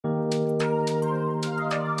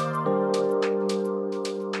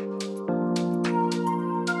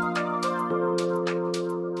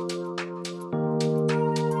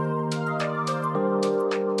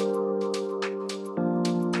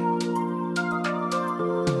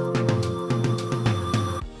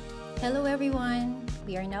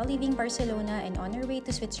leaving Barcelona and on our way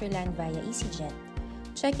to Switzerland via EasyJet.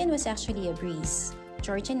 Check-in was actually a breeze.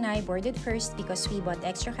 George and I boarded first because we bought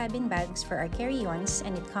extra cabin bags for our carry-ons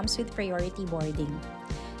and it comes with priority boarding.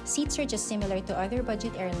 Seats are just similar to other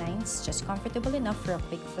budget airlines, just comfortable enough for a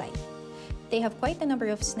quick flight. They have quite a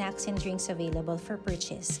number of snacks and drinks available for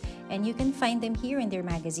purchase, and you can find them here in their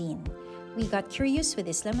magazine. We got curious with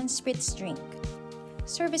this lemon spritz drink.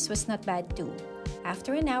 Service was not bad too.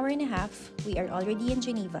 After an hour and a half, we are already in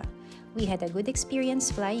Geneva. We had a good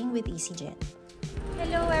experience flying with EasyJet.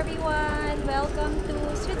 Hello everyone! Welcome to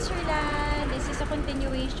Switzerland! This is a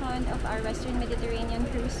continuation of our Western Mediterranean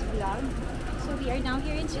cruise vlog. So we are now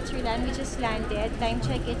here in Switzerland. We just landed. Time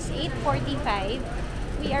check, it's 8:45.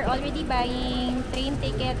 We are already buying train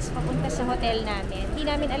tickets papunta sa hotel namin. Hindi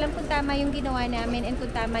namin alam kung tama yung ginawa namin and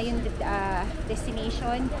kung tama yung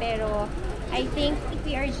destination. Pero I think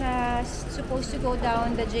we are just supposed to go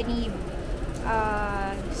down the Geneva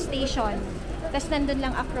station. Tapos nandun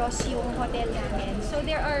lang across yung hotel namin. So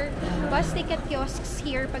there are bus ticket kiosks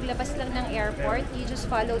here paglabas lang ng airport. You just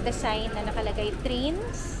follow the sign na nakalagay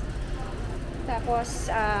trains.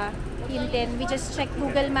 Tapos yun din, we just check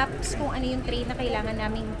Google Maps kung ano yung train na kailangan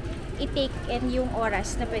naming i-take and yung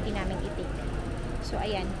oras na pwede namin i-take. So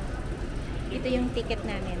ayan, ito yung ticket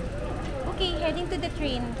namin. Okay, heading to the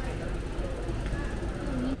train.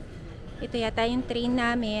 Ito yata yung train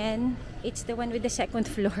namin. It's the one with the second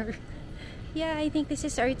floor. Yeah, I think this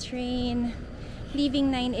is our train.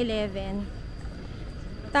 Leaving 9:11.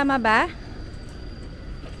 Tama ba?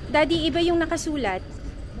 Daddy, iba yung nakasulat.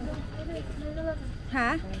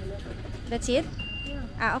 Ha? That's it?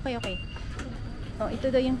 Ah, okay. Oh, ito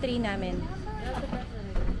daw yung train namin.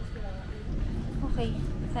 Okay,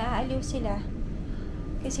 naaaliw sila.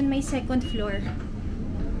 Kasi may second floor.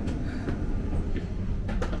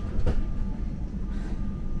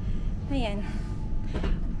 Ayan.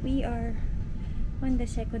 We are on the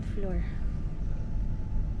second floor.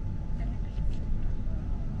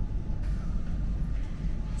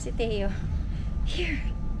 Si Teo. Here.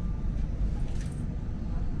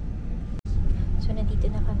 So,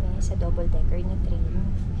 nandito na kami sa double-decker na train.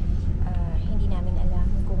 Hindi namin alam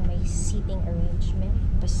kung may seating arrangement.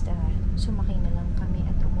 Basta, sumakay na lang kami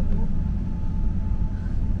at umupo.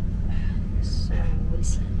 So, we'll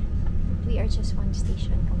see. We are just one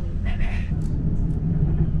station away.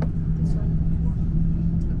 This one.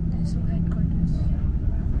 This headquarters.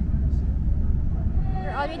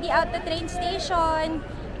 We're already out the train station.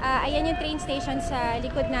 Ayan yung train station sa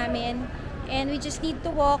likod namin. And we just need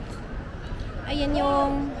to walk. Ayan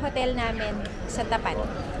yung hotel namin sa tapat.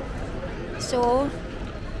 So,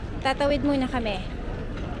 tatawid muna kami.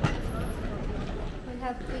 We'll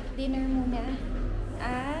have quick dinner muna.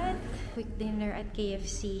 At quick dinner at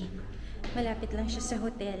KFC. Malapit lang siya sa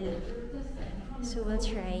hotel. So, we'll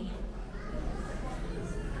try.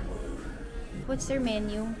 What's their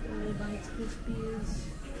menu?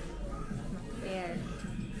 There.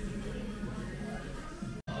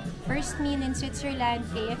 First meal in Switzerland,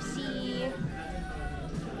 KFC.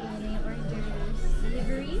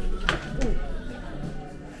 Delivery? Ooh.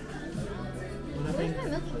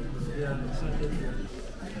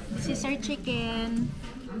 This is our chicken.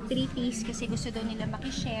 3-piece kasi gusto daw nila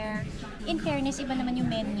makishare. In fairness, iba naman yung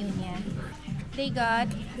menu niya. They got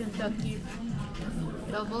Kentucky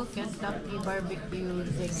Double Kentucky Barbecue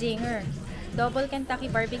Zinger. Double Kentucky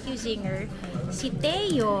Barbecue Zinger. Si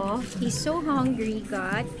Teo, he's so hungry,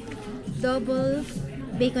 got double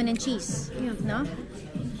bacon and cheese. No?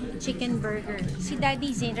 Chicken burger. Si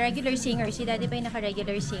Daddy regular singer. Si Daddy pa yung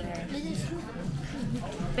naka-regular singer.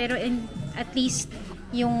 Pero at least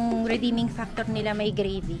yung redeeming factor nila may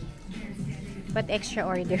gravy. But extra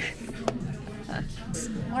order.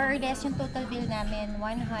 More or less yung total bill namin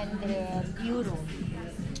 100 euro.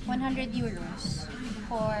 100 euros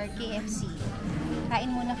for KFC.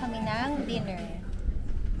 Kain muna kami ng dinner.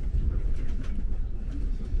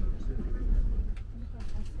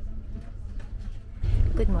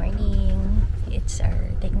 Good morning. It's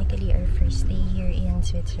technically our first day here in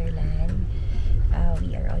Switzerland.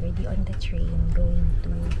 We are already on the train going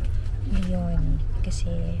to NYON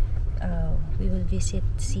kasi we will visit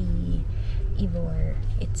YVOIRE.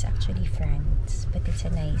 It's actually France, but it's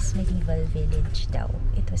a nice medieval village daw.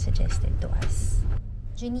 It was suggested to us.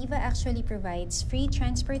 Geneva actually provides free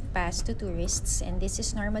transport pass to tourists and this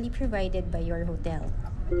is normally provided by your hotel.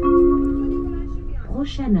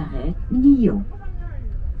 Prochain arrêt, NYON.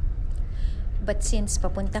 But since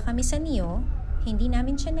papunta kami sa NYON, hindi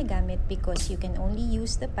namin siya nagamit because you can only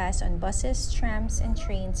use the pass on buses, trams, and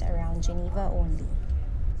trains around Geneva only.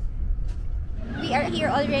 We are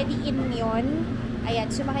here already in NYON.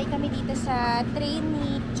 Ayan, sumakay kami dito sa train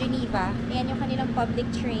ni Geneva. Ayan yung kanilang public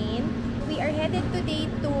train. We are headed today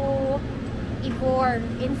to YVOIRE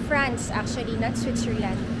in France, actually, not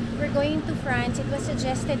Switzerland. We're going to France. It was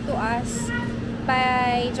suggested to us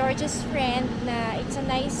by George's friend na it's a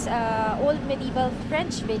nice old medieval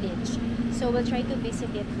French village. So we'll try to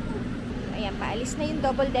visit it. Ayan, paalis na yung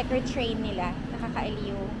double-decker train nila.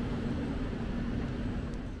 Nakakaaliw.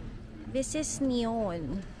 This is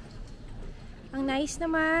NYON. Ang nice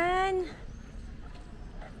naman.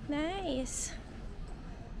 Nice.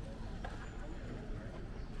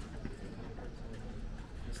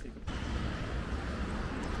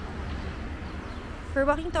 We're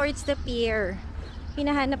walking towards the pier.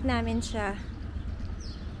 Hinahanap namin siya.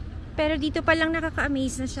 Pero dito pa lang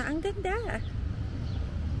nakaka-amaze na siya. Ang ganda.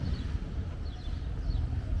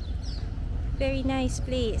 Very nice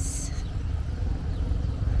place.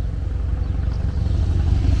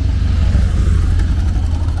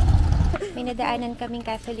 May nadaanan kaming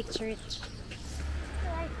Catholic church.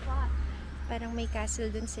 Parang may castle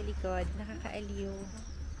dun sa likod. Nakakaaliw.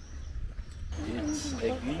 It's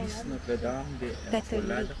Église Notre-Dame de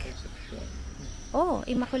Immaculada Conception. Oh,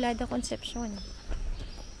 Immaculada Conception.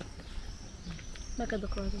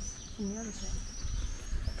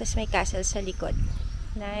 Tapos may castle sa likod.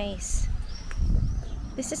 Nice.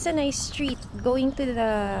 This is a nice street going to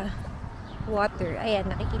the water.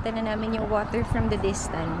 Ayan, nakikita na namin yung water from the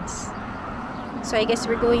distance. So I guess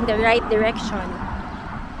we're going the right direction.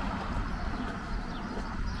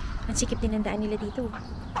 Ang sikip din ang daan nila dito.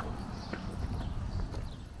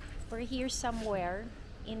 We're here somewhere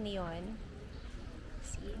in NYON.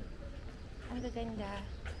 See? Ang gaganda.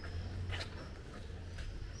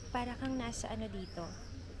 Para kang nasa ano dito.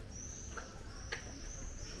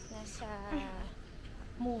 Nasa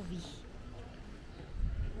movie.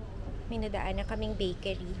 May nadaan na kaming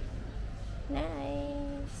bakery.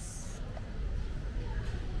 Nice.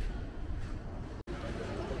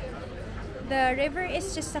 The river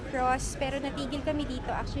is just across, pero natigil kami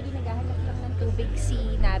dito. Actually, naghahanap lang ng tubig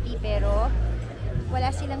si Nabi, pero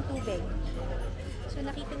wala silang tubig. So,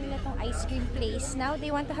 nakita nila tong ice cream place. Now,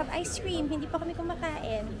 they want to have ice cream. Hindi pa kami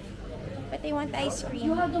kumakain. But they want ice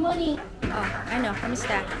cream. You have the money. Oh, ano?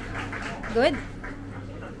 Kamusta? Good?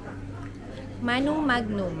 Manu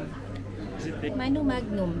Magnum. Manu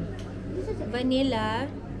Magnum.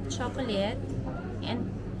 Vanilla, chocolate,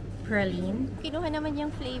 and praline. Kinuha naman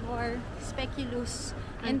yung flavor, speculoos,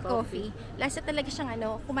 and coffee. Lasa talaga siyang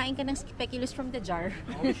ano, kumain ka ng speculoos from the jar.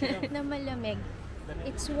 Na malamig.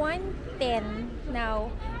 It's 110 now.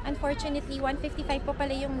 Unfortunately, 155 pa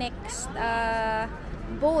pala yung next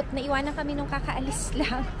boat. Naiwanan kami nung kakaalis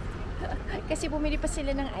lang. Kasi bumili pa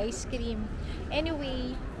sila ng ice cream.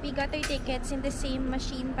 Anyway, we got our tickets in the same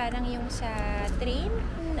machine parang yung sa train.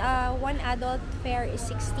 One adult fare is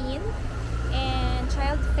 16 and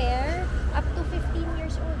child fare up to 15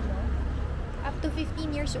 years old, no? Up to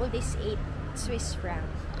 15 years old is 8 Swiss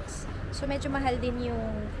francs. So medyo mahal din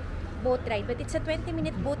yung boat ride, but it's a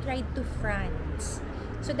 20-minute boat ride to France.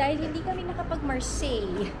 So dahil hindi kami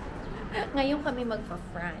nakapag-Marseille, ngayon kami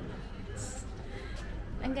magpa-France.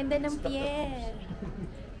 Ang ganda ng pier.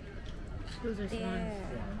 There.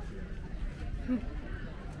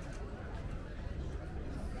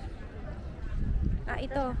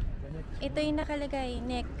 Ito. Ito yung nakalagay.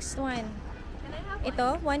 Next one.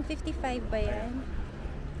 Ito, 155 ba yan?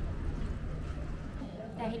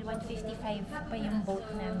 Dahil 155 pa yung boat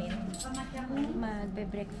namin,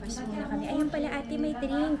 magbe-breakfast muna kami. Ayun pala ate, may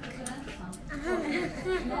drink.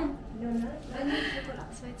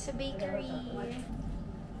 So it's a bakery.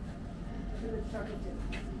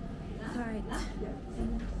 Tart.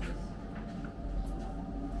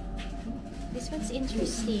 This one's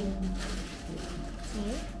interesting.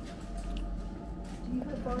 See?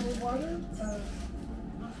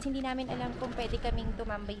 Hindi namin alam kung pwede kaming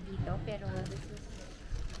tumambay dito, pero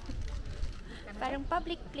parang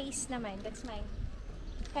public place naman. That's my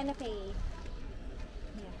canapé.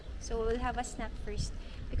 Yeah. So we'll have a snack first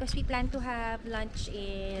because we plan to have lunch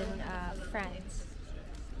in France.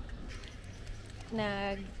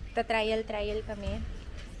 Nagta-trial kami.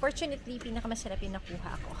 Fortunately, pinakamasarap yung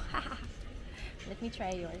nakuha ko. Let me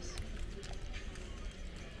try yours.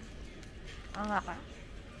 Ang ka.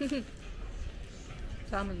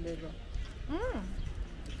 Salmon, diba?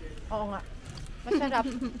 Oo nga. Masarap.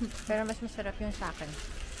 Pero mas masarap yung sa akin.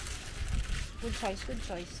 Good choice, good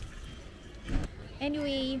choice.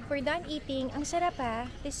 Anyway, we're done eating. Ang sarap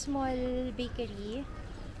this small bakery.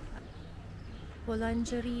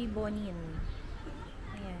 Boulangerie Bonin.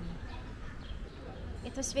 Ayan.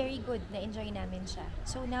 It was very good. Na-enjoy namin siya.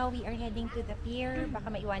 So now we are heading to the pier. Baka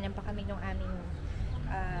maiwanan pa kami nung aming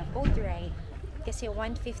boat ride. Kasi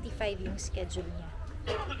 1:55 yung schedule niya.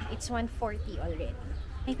 It's 1:40 already.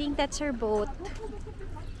 I think that's her boat.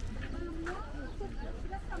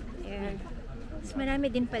 There. Mas marami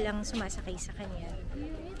din palang sumasakay sa kanya.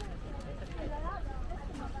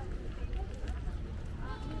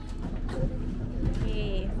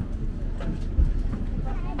 Okay.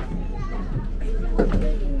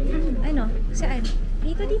 Ano? Saan?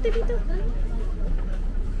 Dito.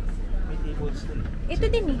 Ito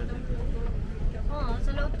din eh. Oo,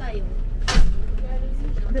 sa loob tayo.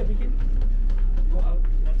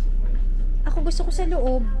 Ako gusto ko sa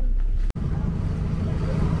loob.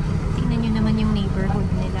 Tingnan nyo naman yung neighborhood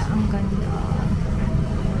nila. Ang ganda.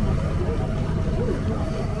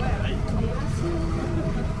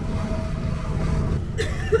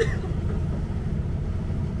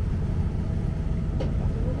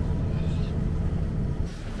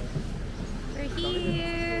 We're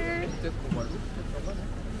here.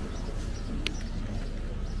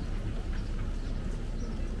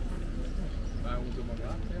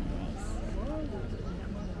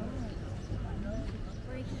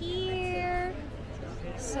 We're here.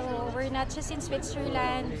 So, we're not just in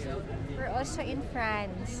Switzerland, we're also in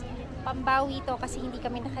France. Pambawi to kasi hindi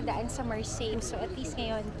kami nakadaan sa Marseille. So, at least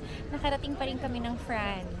ngayon, nakarating pa rin kami ng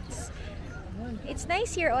France. It's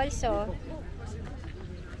nice here also.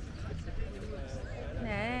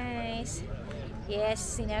 Nice. Yes,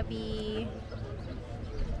 sinabi.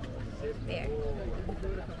 There.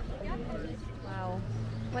 Wow.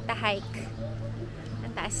 What a hike.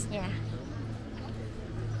 Ang taas niya.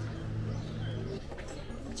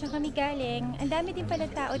 Diyan kami galing. Ang dami din pala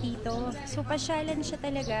tao dito. So, pasyalan siya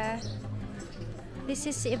talaga. This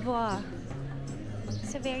is YVOIRE.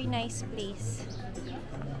 It's a very nice place.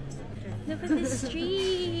 Look at the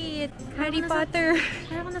street! Harry Potter!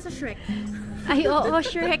 Parang ako nasa Shrek. Ay, oo,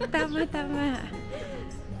 Shrek. Tama.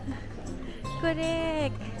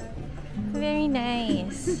 Correct. Very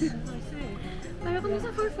nice. Parang ako nasa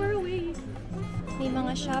far away. May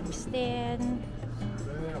mga shops din.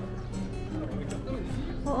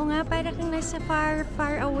 Oo nga, parang kang nasa far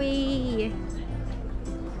away.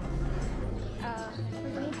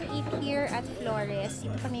 We're going to eat here at Flores.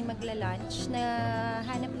 Ito kami magla-lunch.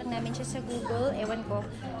 Hanap lang namin siya sa Google. Ewan ko.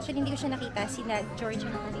 Actually, hindi ko siya nakita. Sina George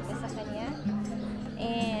ang nakita sa kanya.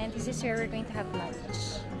 And this is where we're going to have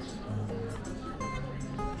lunch.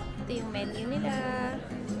 Ito yung menu nila.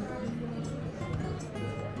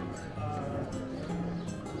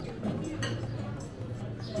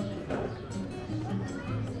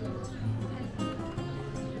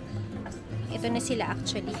 Ito na sila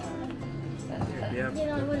actually.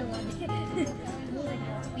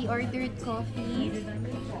 We ordered coffee.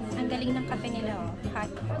 Ang galing ng kape nila, oh.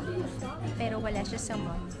 Hot. Pero wala siya sa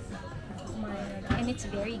mall. And it's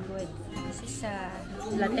very good. This is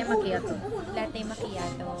Latte macchiato. latte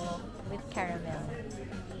macchiato with caramel.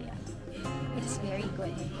 Yeah. It's very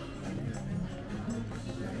good.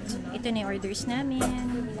 Ito na yung orders namin.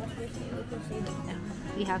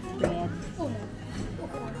 We have bread,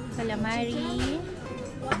 calamari,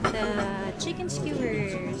 the chicken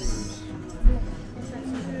skewers.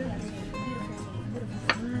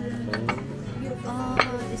 Oh,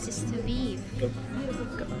 this is the beef.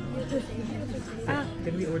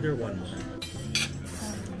 Can we order one more?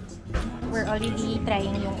 We're already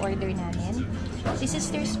trying yung order namin. This is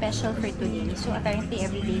their special for today. So apparently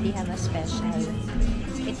every day they have a special.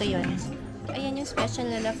 Ito yun. Ayan yung special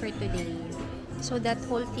nila for today. So that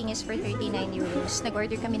whole thing is for 39 euros.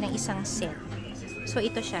 Nag-order kami ng isang set. So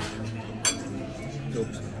ito siya.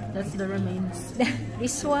 Oops. That's the remains.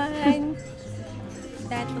 This one,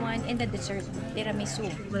 that one, and the dessert. Tiramisu.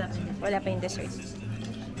 Wala pa yung dessert.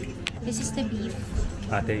 This is the beef.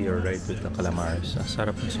 Ate, you're right with the calamars.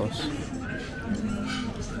 Sarap ng sauce.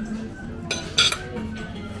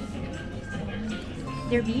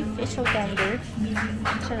 Their beef is so tender.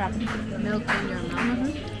 Sarap. Melt in your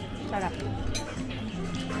mouth. Sarap.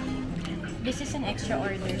 This is an extra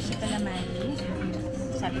order sa calamari.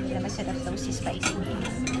 Sabi nila masarap daw si spicy.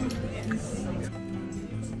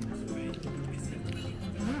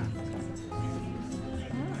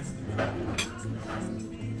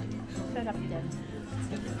 Sarap din.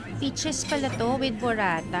 Peaches pala to with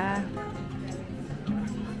burrata.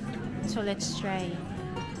 So let's try.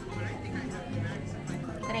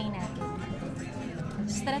 Try natin.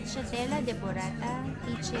 Stracciatella de burrata,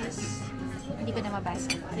 peaches, hindi ko na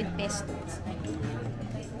mabasa, with pesto.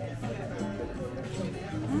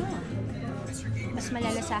 Mas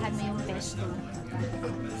malalasahan mo yung pesto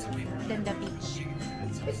than the peach.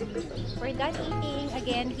 We're done eating.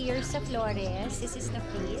 Again, here sa Flores. This is the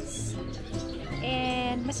place. And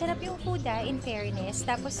And masarap yung food in fairness.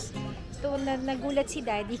 Tapos, nagulat si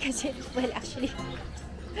Daddy kasi, well, actually,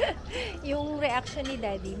 yung reaction ni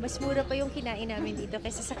Daddy, mas mura pa yung kinain namin dito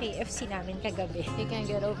kaysa sa KFC namin kagabi. He can't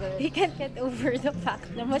get over it. He can't get over the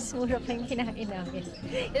fact na mas mura pa yung kinain namin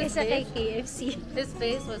kaysa kay KFC. His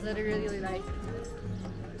face was literally like,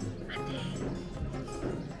 Ate,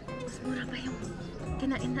 mas mura pa yung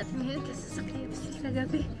kinain natin ngayon kaysa sa KFC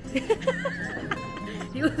kagabi.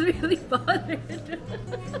 He was really bothered.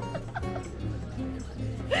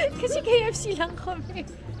 Kasi KFC lang kami.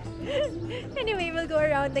 Anyway, we'll go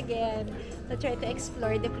around again. We'll try to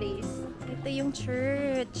explore the place. Ito yung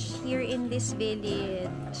church here in this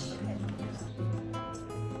village.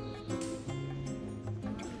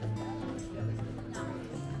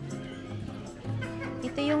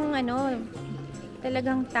 Ito yung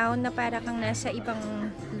talagang town na para kang nasa ibang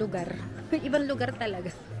lugar. Ibang lugar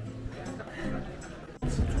talaga.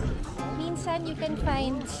 Minsan you can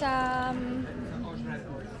find some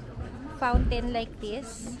fountain like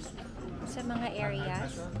this sa mga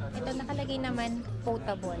areas. Ito nakalagay naman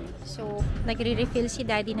potable. So, nagre-refill si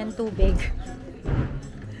Daddy ng tubig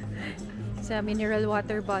sa mineral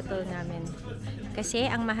water bottle namin. Kasi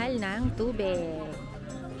ang mahal ng tubig.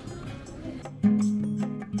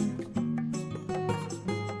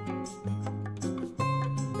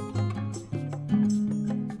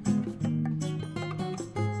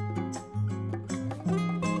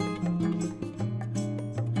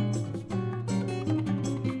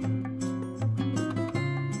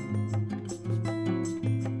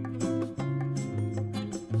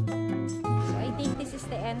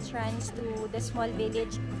 Entrance to the small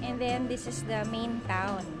village, and then this is the main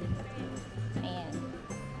town. Ayan.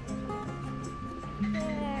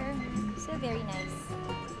 There. So very nice.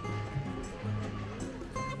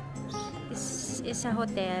 This is a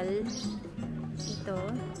hotel. Ito.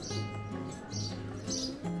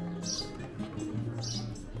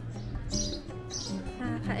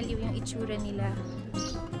 Nakakaaliw yung itsura nila.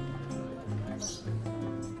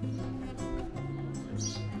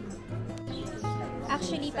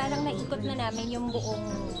 Actually, parang naikot na namin yung buong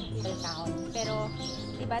town. Pero,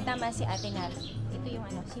 diba tama si ate na, ito yung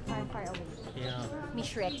si Far Far Away. Yeah. Ni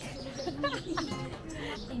Shrek.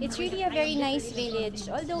 It's really a very nice village,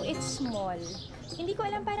 although it's small. Hindi ko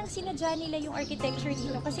alam, parang sinadya nila yung architecture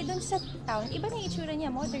dito. Kasi dun sa town, iba na yung itsura niya,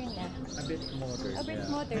 modern na. A bit modern. A bit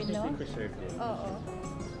yeah. modern, no? They preserved it. Oo.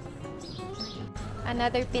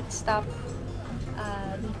 Another pit stop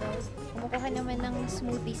dito. Kumukuha naman ng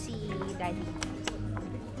smoothie si Daddy.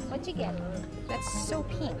 What you get? That's so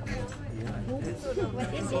pink.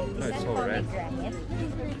 What is it? Is that pomegranate?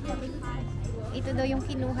 Ito daw yung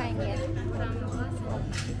kinuha niya.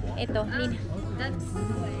 Ito. That's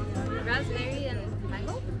raspberry and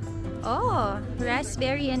mango? Oh,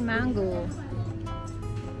 raspberry and mango.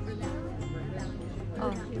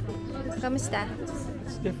 Oh, kamusta?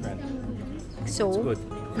 It's different. So? It's good.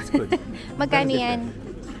 It's good. Magkano yan?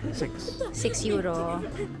 6. 6 euro.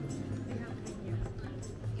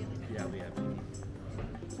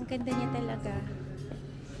 Ang ganda niya talaga.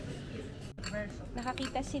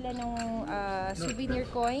 Nakakita sila nung souvenir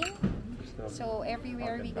coin. So,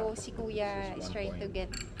 everywhere we go, si Kuya is trying to get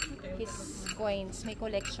his coins. May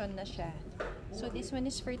collection na siya. So, this one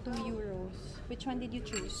is for 2 euros. Which one did you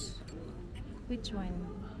choose? Which one?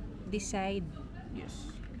 Decide.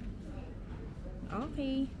 Yes.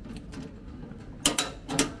 Okay.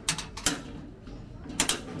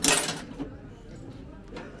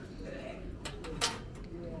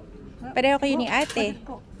 Pareho kayo ni ate.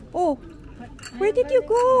 Oh, where did you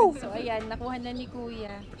go? So, ayan, nakuha na ni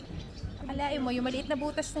Kuya. Akalain mo, yung maliit na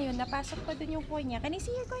butas na yun, napasok pa dun yung coin niya. Can you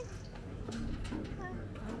see your coin?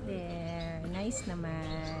 There. Nice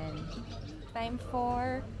naman. Time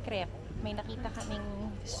for crepe. May nakita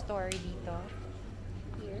kaming store dito.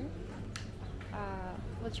 Here.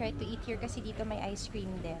 We'll try to eat here kasi dito may ice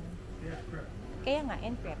cream din. Kaya nga,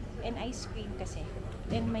 and crepe. And ice cream kasi.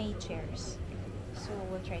 And may chairs. So,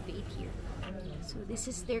 we'll try to eat here. So, this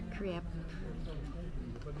is their crepe.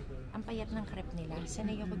 Ang payat ng crepe nila.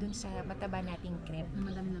 Sanay ako dun sa mataba nating crepe.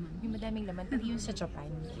 Madaming laman. Yung madaming laman. Pero yun sa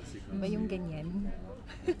Japan. Diba yung ganyan?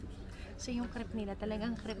 So, yung crepe nila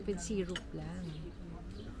talagang crepe with syrup lang.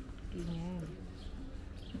 Ganyan.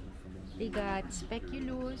 They got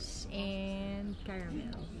speculoos and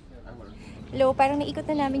caramel. Hello, parang naikot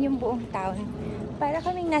na namin yung buong town. Para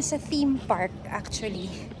kaming nasa theme park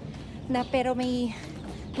actually. Pero may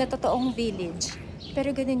totoong village.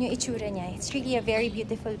 Pero ganun yung itsura niya. It's really a very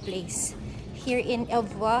beautiful place. Here in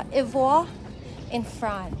YVOIRE in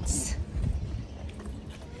France.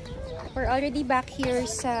 We're already back here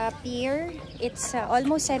sa pier. It's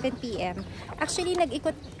almost 7 p.m. Actually,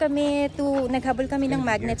 naghabol kami ng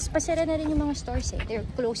magnets. Pasara na rin yung mga stores eh. They're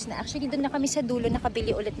closed na. Actually, doon na kami sa dulo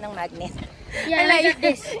nakabili ulit ng magnet. Yeah, I got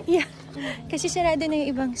this. Yeah. Kasi sarado na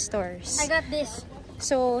yung ibang stores. I got this.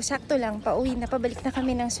 So, sakto lang. Pauwi na. Pabalik na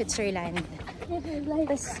kami ng Switzerland.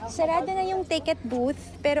 Tapos, sarado na yung ticket booth.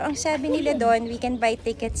 Pero ang sabi nila doon, we can buy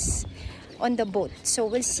tickets on the boat. So,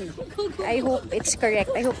 we'll see. I hope it's correct.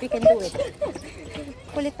 I hope we can do it.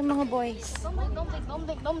 Kulit ng mga boys.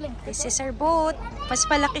 Don't blink. This is our boat. Mas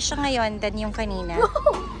palaki siya ngayon than yung kanina.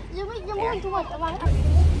 You're moving too much.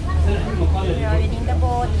 We're already in the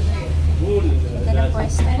boat. Ganda ng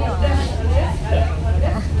pwesto nyo.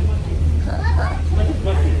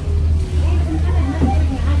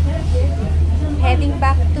 Heading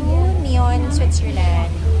back to NYON, Switzerland.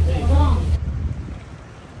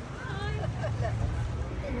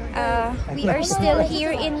 We are still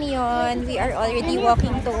here in NYON. We are already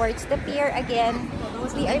walking towards the pier again.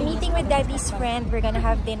 We are meeting with Daddy's friend. We're gonna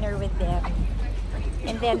have dinner with them.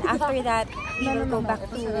 And then after that, we will go back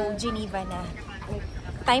to Geneva na.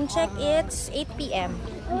 Time check, it's 8 p.m.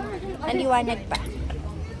 Ang liwanag pa.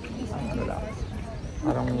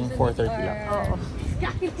 Parang 4:30 lang. Oo.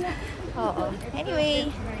 Oo. Anyway,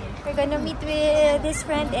 we're gonna meet with this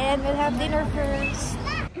friend and we'll have dinner first.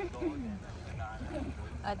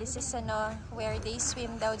 This is where they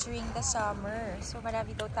swim daw during the summer. So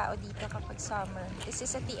marami daw tao dito kapag summer. This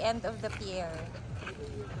is at the end of the pier.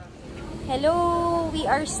 Hello! We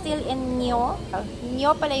are still in NYO.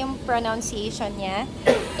 NYO pala yung pronunciation niya.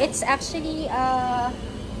 It's actually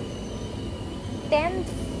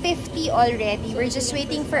 10:50 already. We're just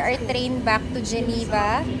waiting for our train back to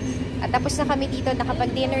Geneva. At tapos na kami dito.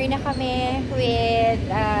 Nakapag-dinner na kami with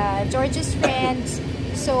George's friends.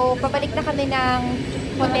 So, pabalik na kami ng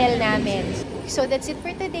hotel namin. So, that's it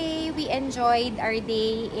for today. We enjoyed our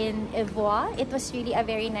day in YVOIRE. It was really a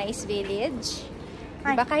very nice village.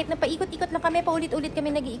 Diba? Kahit na paikot-ikot lang kami, paulit-ulit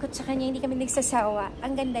kami nag-iikot sa kanya, hindi kami nagsasawa.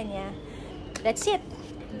 Ang ganda niya. That's it.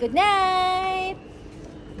 Good night!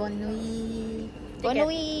 Bonne nuit. Bonne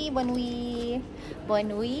nuit! Bonne nuit!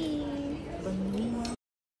 Bonne nuit! Bonne nuit.